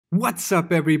What's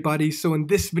up everybody? So in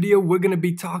this video we're going to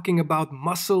be talking about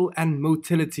muscle and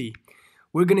motility.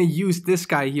 We're going to use this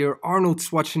guy here, Arnold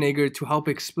Schwarzenegger, to help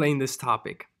explain this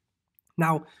topic.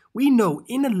 Now, we know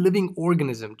in a living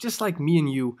organism, just like me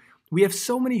and you, we have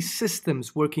so many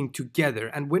systems working together,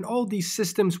 and when all these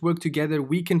systems work together,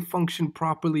 we can function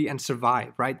properly and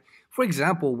survive, right? For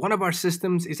example, one of our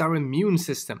systems is our immune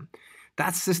system.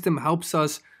 That system helps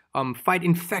us fight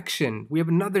infection. We have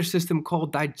another system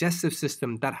called digestive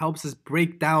system that helps us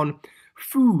break down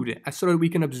food so that we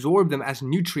can absorb them as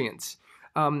nutrients.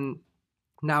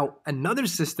 Now, another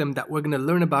system that we're going to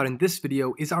learn about in this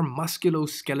video is our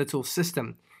musculoskeletal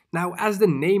system. Now, as the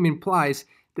name implies,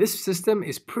 this system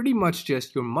is pretty much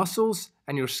just your muscles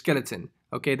and your skeleton,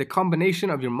 okay? The combination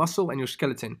of your muscle and your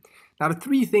skeleton. Now, the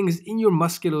three things in your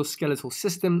musculoskeletal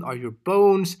system are your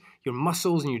bones, your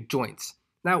muscles, and your joints.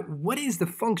 Now, what is the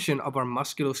function of our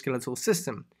musculoskeletal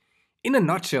system? In a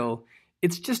nutshell,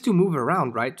 it's just to move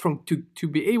around, right? To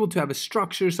be able to have a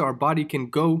structure so our body can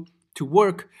go to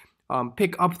work,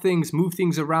 pick up things, move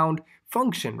things around,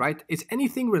 function, right? It's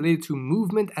anything related to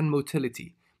movement and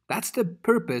motility. That's the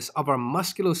purpose of our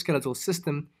musculoskeletal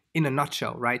system in a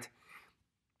nutshell, right?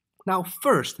 Now,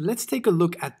 first, let's take a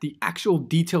look at the actual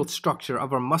detailed structure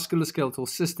of our musculoskeletal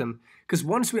system, because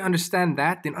once we understand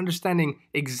that, then understanding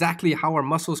exactly how our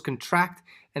muscles contract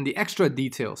and the extra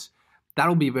details,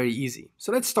 that'll be very easy.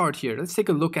 So let's start here. Let's take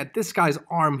a look at this guy's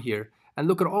arm here and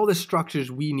look at all the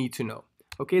structures we need to know.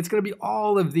 Okay, it's going to be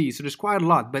all of these, so there's quite a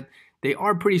lot, but they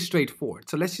are pretty straightforward.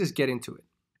 So let's just get into it.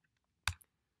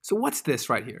 So what's this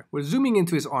right here? We're zooming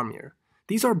into his arm here.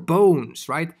 These are bones,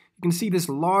 right? You can see this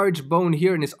large bone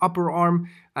here in his upper arm,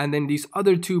 and then these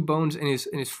other two bones in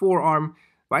his forearm,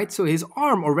 right? So his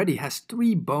arm already has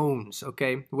 3 bones,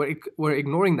 okay? We're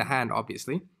ignoring the hand,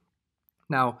 obviously.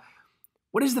 Now,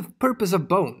 what is the purpose of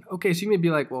bone? Okay, so you may be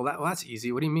like, well, that's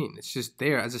easy. What do you mean? It's just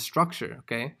there as a structure,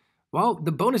 okay? Well,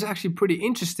 the bone is actually pretty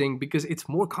interesting because it's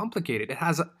more complicated. It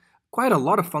has quite a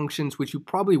lot of functions which you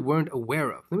probably weren't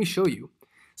aware of. Let me show you.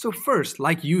 So first,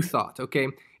 like you thought, okay,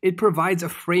 it provides a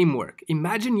framework.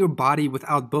 Imagine your body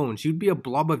without bones. You'd be a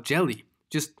blob of jelly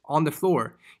just on the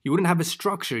floor. You wouldn't have a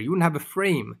structure. You wouldn't have a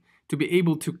frame to be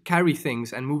able to carry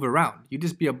things and move around. You'd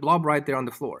just be a blob right there on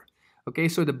the floor. Okay,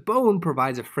 so the bone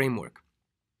provides a framework,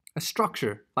 a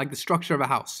structure, like the structure of a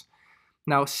house.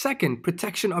 Now, second,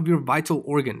 protection of your vital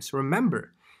organs.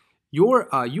 Remember,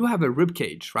 you have a rib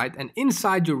cage, right? And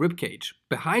inside your rib cage,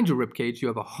 behind your rib cage, you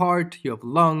have a heart, you have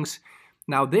lungs.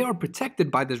 Now, they are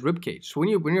protected by this rib cage. So when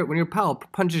your pal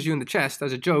punches you in the chest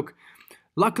as a joke,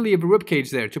 luckily you have a rib cage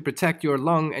there to protect your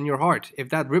lung and your heart. If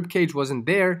that rib cage wasn't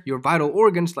there, your vital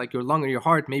organs like your lung or your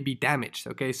heart may be damaged,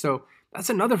 okay? So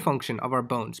that's another function of our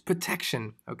bones,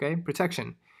 protection, okay?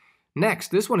 Protection.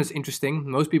 Next, this one is interesting.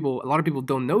 A lot of people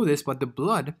don't know this, but the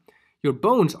blood, your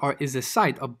bones is the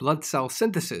site of blood cell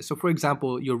synthesis. So for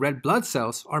example, your red blood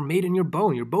cells are made in your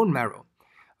bone marrow.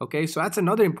 Okay, so that's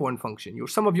another important function.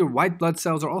 Some of your white blood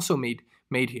cells are also made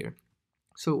here.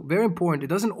 So very important. It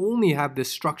doesn't only have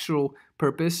this structural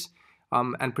purpose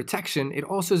and protection. It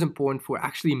also is important for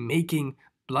actually making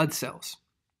blood cells.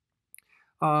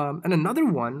 And another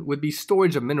one would be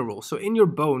storage of minerals. So in your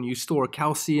bone, you store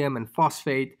calcium and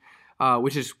phosphate,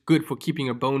 which is good for keeping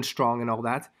your bones strong and all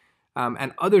that.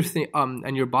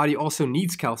 And your body also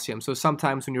needs calcium. So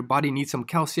sometimes when your body needs some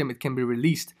calcium, it can be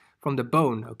released from the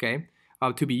bone, okay?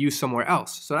 To be used somewhere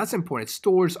else. So that's important. It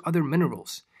stores other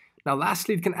minerals. Now,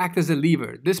 lastly, it can act as a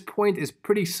lever. This point is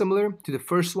pretty similar to the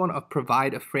first one of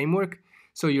provide a framework.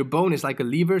 So your bone is like a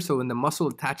lever. So when the muscle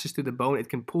attaches to the bone, it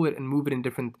can pull it and move it in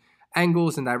different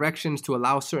angles and directions to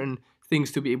allow certain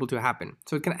things to be able to happen.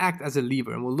 So it can act as a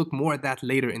lever, and we'll look more at that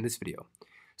later in this video.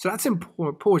 So that's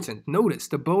important. Notice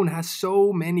the bone has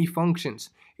so many functions.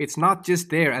 It's not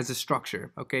just there as a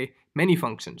structure, okay? Many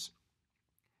functions.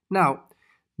 Now,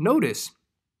 notice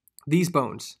these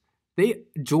bones, they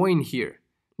join here.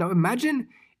 Now imagine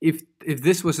if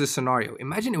this was the scenario.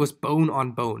 Imagine it was bone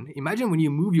on bone. Imagine when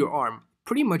you move your arm,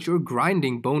 pretty much you're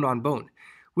grinding bone on bone.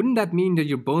 Wouldn't that mean that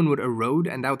your bone would erode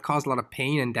and that would cause a lot of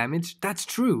pain and damage? That's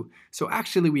true. So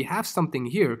actually we have something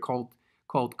here called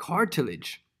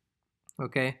cartilage.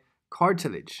 Okay,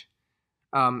 cartilage.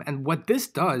 And what this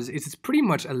does is it's pretty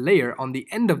much a layer on the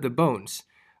end of the bones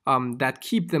that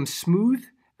keep them smooth,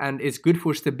 and is good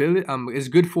for stability, is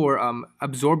good for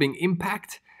absorbing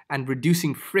impact and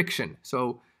reducing friction.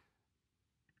 So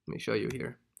let me show you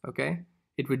here, okay?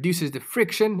 It reduces the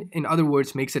friction, in other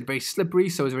words, makes it very slippery,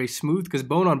 so it's very smooth, because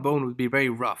bone on bone would be very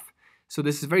rough. So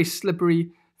this is very slippery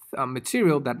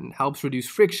material that helps reduce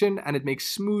friction, and it makes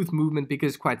smooth movement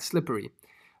because it's quite slippery,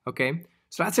 okay?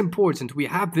 So that's important. We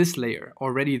have this layer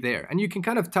already there. And you can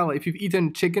kind of tell if you've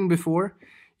eaten chicken before,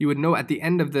 you would know at the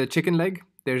end of the chicken leg,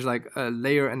 there's like a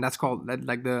layer, and that's called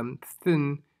like the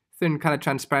thin kind of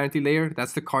transparency layer.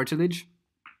 That's the cartilage.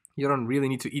 You don't really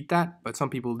need to eat that, but some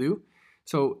people do.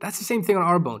 So that's the same thing on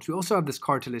our bones. We also have this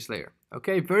cartilage layer.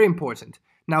 Okay, very important.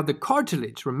 Now the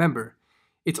cartilage, remember,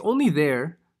 it's only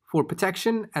there for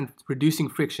protection and reducing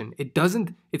friction.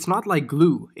 It's not like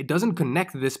glue. It doesn't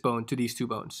connect this bone to these two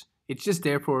bones. It's just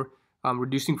there for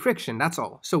reducing friction, that's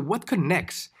all. So what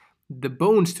connects the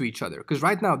bones to each other? Because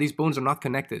right now, these bones are not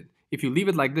connected. If you leave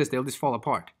it like this, they'll just fall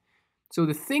apart. So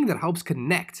the thing that helps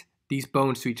connect these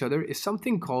bones to each other is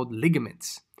something called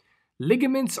ligaments.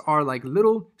 Ligaments are like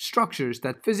little structures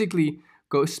that physically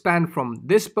span from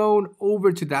this bone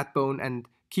over to that bone and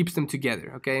keeps them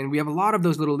together, okay? And we have a lot of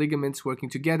those little ligaments working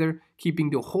together, keeping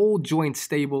the whole joint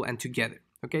stable and together,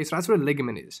 okay? So that's what a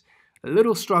ligament is. A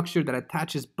little structure that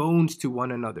attaches bones to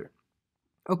one another.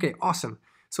 Okay, awesome.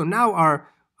 So now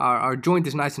our joint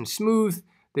is nice and smooth.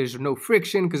 There's no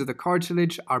friction because of the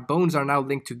cartilage. Our bones are now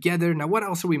linked together. Now, what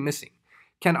else are we missing?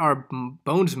 Can our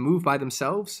bones move by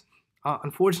themselves?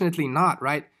 Unfortunately not,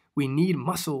 right? We need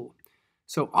muscle.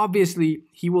 So obviously,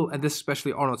 and this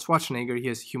especially Arnold Schwarzenegger, he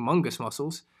has humongous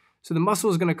muscles. So the muscle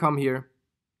is going to come here.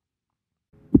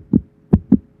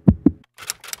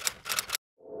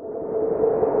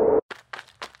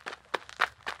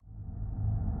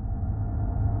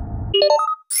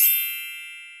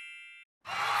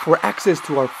 For access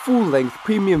to our full-length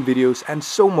premium videos and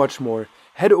so much more,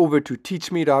 head over to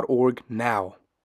teachme.org now.